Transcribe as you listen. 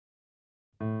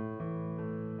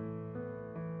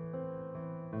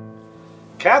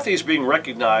Kathy's being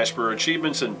recognized for her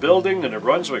achievements in building the New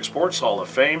Brunswick Sports Hall of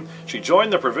Fame. She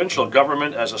joined the provincial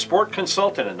government as a sport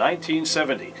consultant in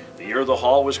 1970, the year the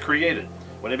hall was created.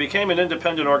 When it became an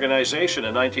independent organization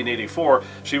in 1984,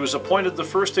 she was appointed the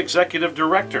first executive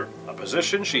director, a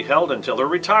position she held until her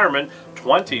retirement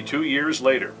 22 years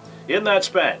later. In that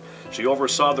span, she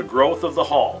oversaw the growth of the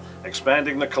hall,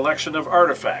 expanding the collection of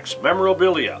artifacts,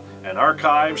 memorabilia, and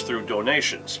archives through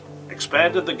donations,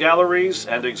 expanded the galleries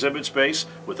and exhibit space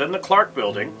within the Clark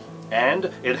Building,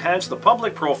 and enhanced the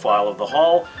public profile of the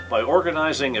hall by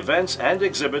organizing events and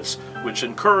exhibits which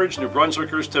encouraged New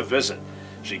Brunswickers to visit.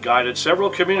 She guided several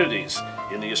communities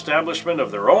in the establishment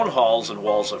of their own halls and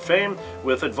walls of fame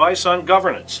with advice on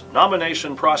governance,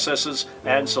 nomination processes,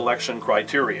 and selection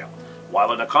criteria.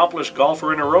 While an accomplished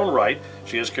golfer in her own right,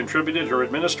 she has contributed her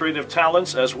administrative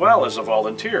talents as well as a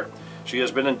volunteer. She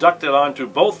has been inducted onto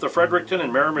both the Fredericton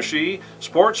and Miramichi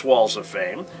Sports Walls of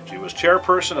Fame. She was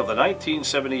chairperson of the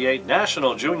 1978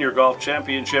 National Junior Golf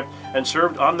Championship and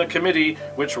served on the committee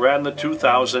which ran the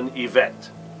 2000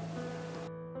 event.